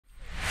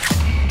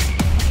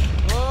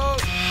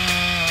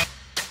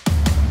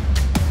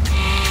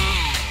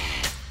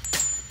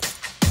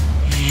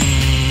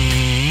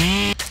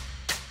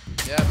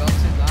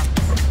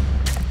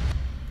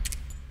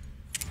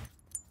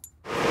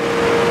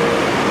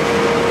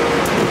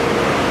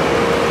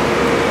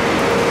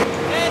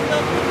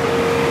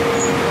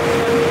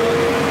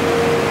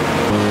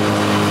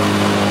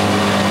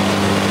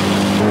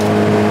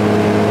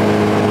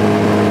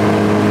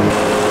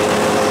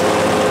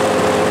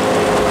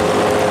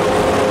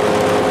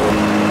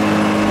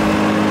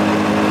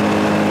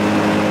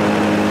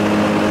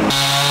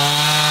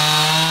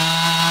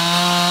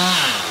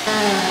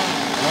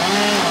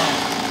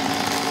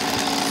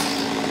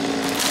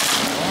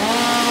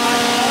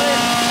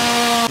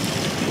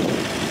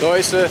So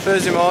it's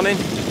Thursday morning.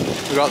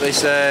 We've got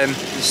this,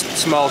 this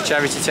small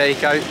cherry to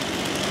take out.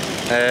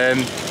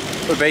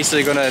 We're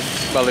basically going to,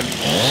 well, they've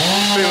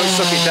pretty much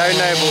stuck it down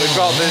now, but we've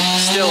got the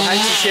Stihl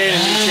Hexa chain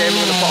and new chain we're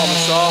going to put on the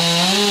saw.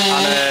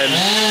 And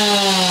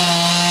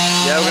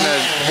yeah, we're going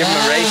to give them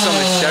a race on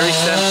this cherry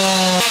stem.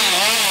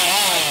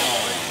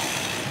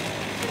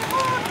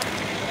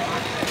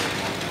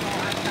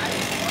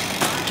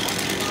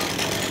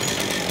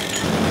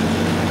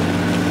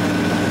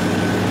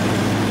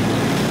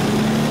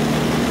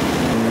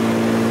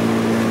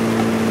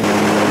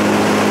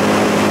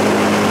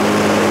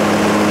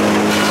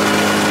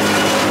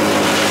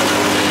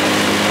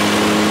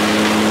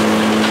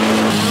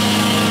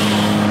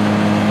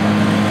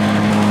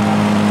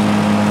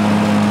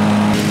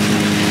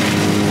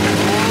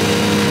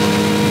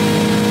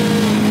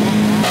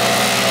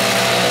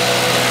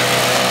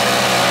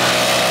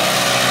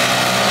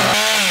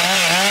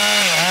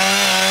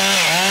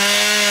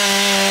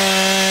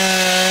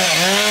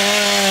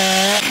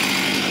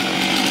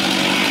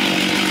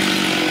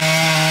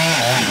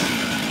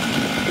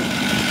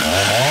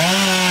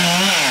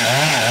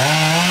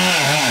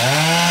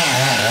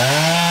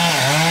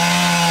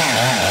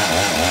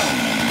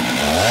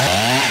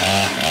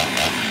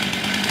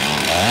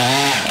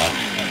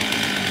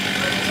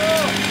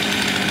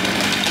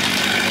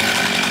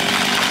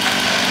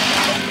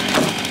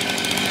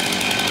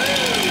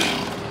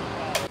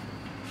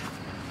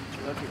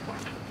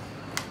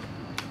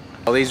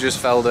 Well, these just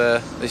felled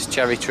this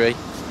cherry tree,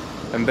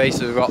 and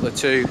basically we've got the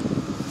two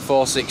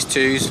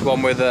 462s,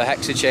 one with a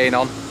Hexa chain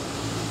on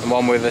and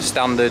one with a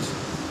standard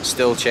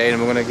Stihl chain, and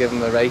we're going to give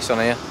them the race on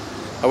here.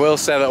 I will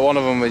say that one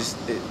of them is,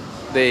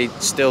 the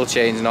Stihl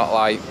chain's not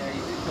like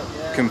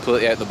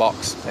completely out the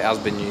box, it has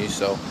been used,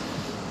 so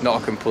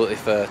not a completely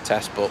fair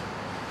test, but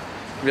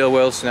real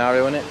world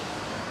scenario in it.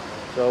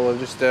 So we'll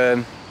just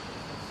yeah,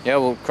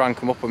 we'll crank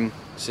them up and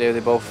see how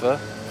they both fare.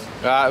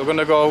 Right, we're going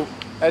to go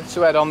head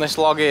to head on this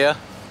log here.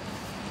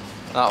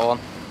 That one.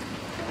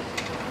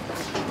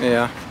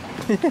 Yeah.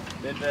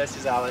 Glynn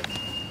versus Alex.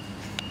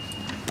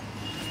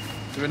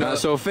 Right,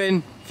 so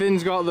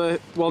Finn's got the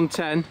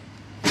 110,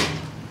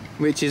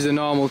 which is a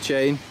normal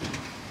chain,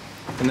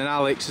 and then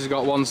Alex has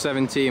got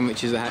 117,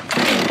 which is a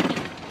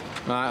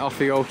Hexa. Right,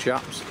 off you go,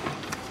 chaps.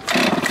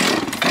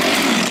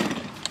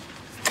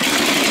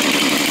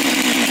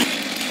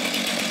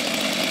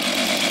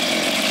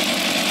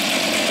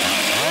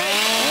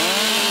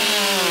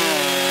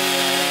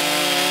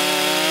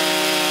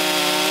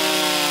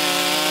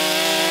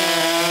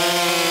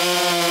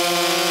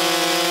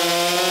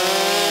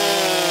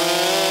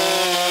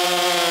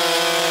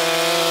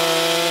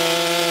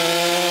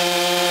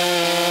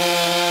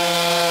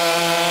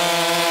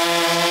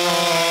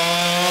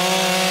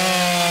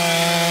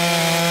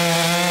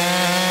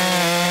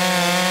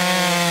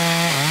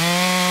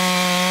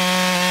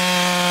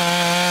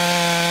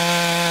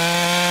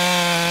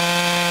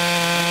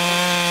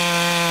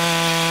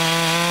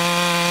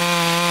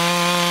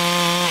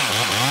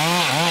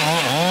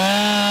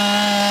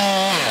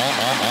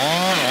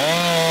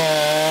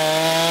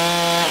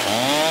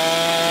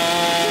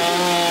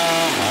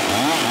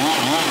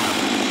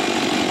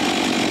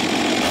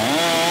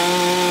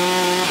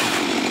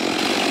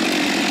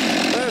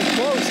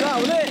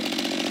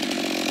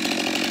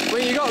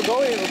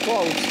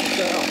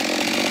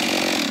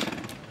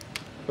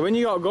 When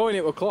you got going,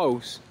 it was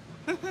close.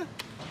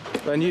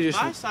 Then you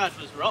just. My side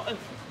was rotten.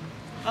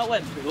 That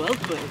went pretty well,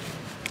 but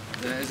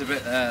there is a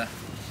bit there.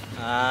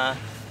 That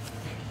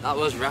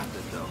was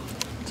rapid though.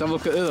 Let's have a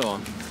look at the other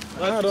one.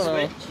 I don't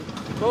know.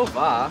 Both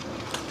are.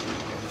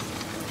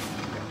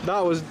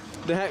 That was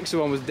the Hexa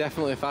one was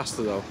definitely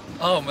faster though.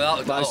 Oh, well,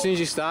 that like, as soon as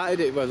you started,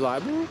 it was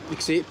like you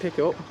could see it pick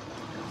up.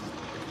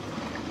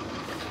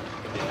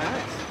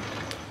 nice.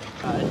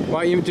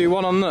 Why don't you do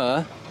one on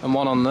there and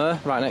one on there,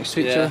 right next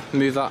to each other?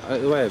 Move that out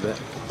of the way a bit.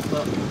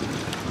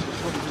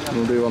 And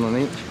we'll do one on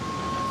each.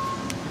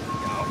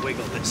 I'll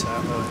wiggle this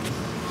out though.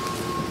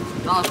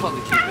 That'll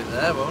probably keep it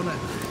there, won't it?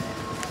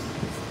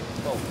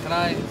 Oh, can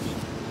I?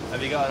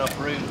 Have you got enough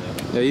room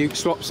though? Yeah, you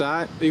swap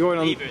side. Are you going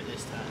on? Leave it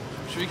this time.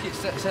 Should we keep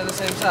stay on the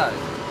same side?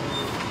 Should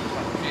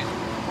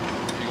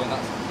we go on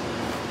that side?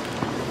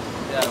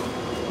 Yeah.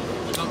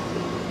 We're done.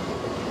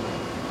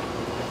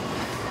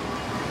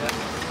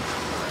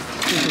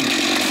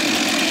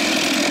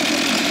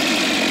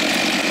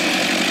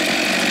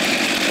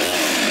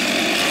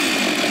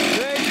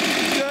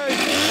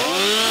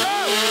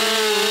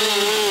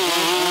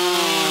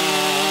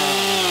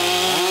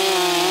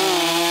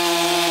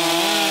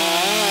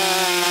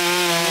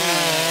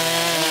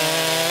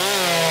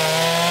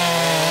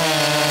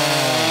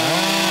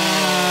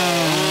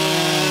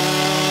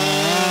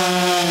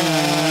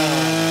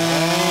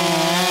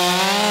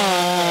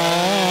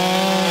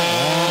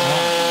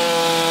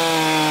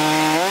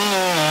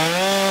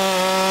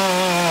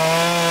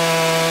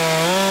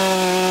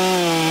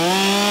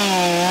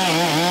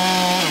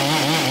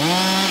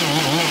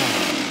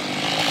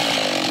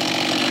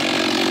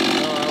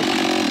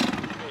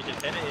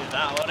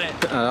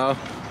 I know.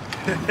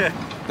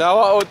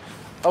 Now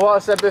what I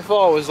said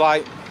before was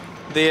like,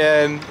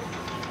 the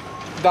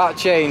that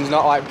chain's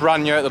not like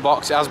brand new at the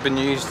box. It has been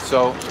used,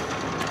 so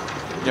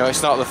you know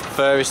it's not the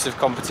fairest of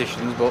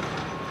competitions, but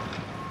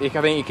I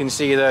think you can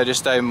see there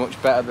just how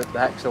much better the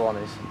Hexa one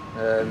is.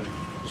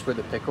 Just with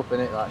the pickup in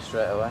it, like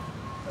straight away.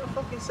 A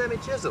fucking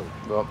semi-chisel.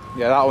 But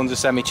yeah, that one's a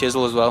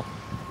semi-chisel as well.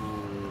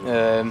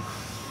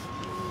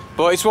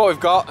 But it's what we've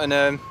got,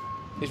 and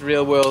it's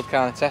real world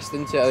kind of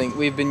testing it. I think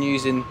we've been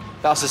using,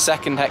 that's the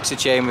second Hexa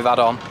chain we've had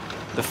on.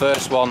 The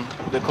first one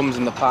that comes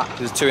in the pack,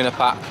 there's 2 in a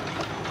pack,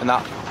 and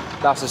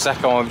that's the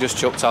second one we've just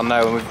chucked on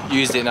now, and we've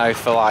used it now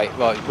for like,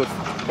 well, it's good,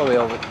 probably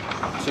over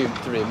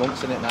 2-3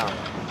 months in it now.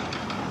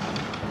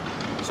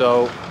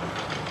 So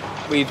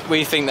we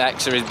think the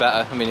Hexa is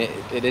better. I mean,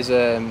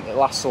 it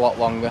lasts a lot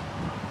longer.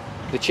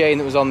 The chain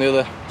that was on the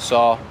other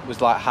saw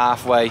was like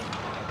halfway,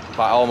 like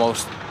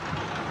almost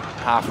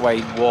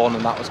halfway worn,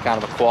 and that was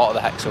kind of a quarter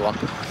of the Hexa one.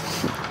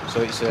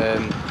 So it's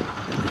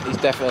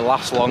definitely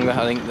lasts longer.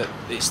 I think that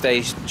it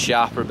stays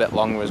sharper a bit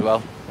longer as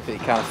well. If it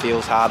kind of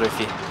feels harder, if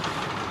you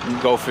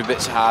go through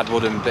bits of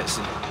hardwood and bits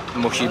of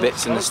mushy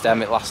bits in the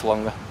stem, it lasts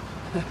longer.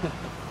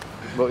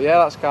 But yeah,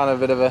 that's kind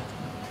of a bit of a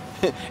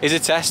is a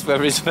test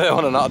whether it's a fair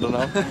one or not, I don't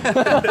know.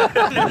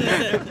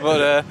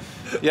 But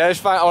yeah,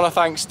 I want to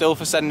thank Stihl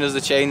for sending us the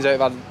chains out.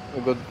 I've had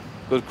a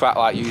good crack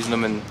like using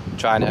them and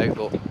trying it out,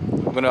 but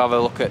we're going to have a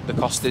look at the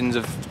costings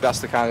of, that's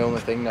the kind of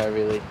only thing now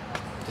really,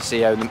 to see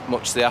how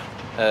much they are.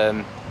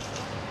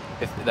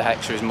 If the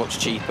Hexa is much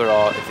cheaper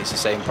or if it's the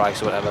same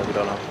price or whatever, we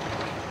don't know.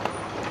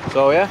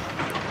 So yeah,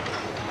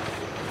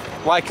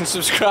 like and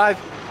subscribe.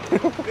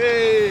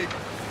 Hey.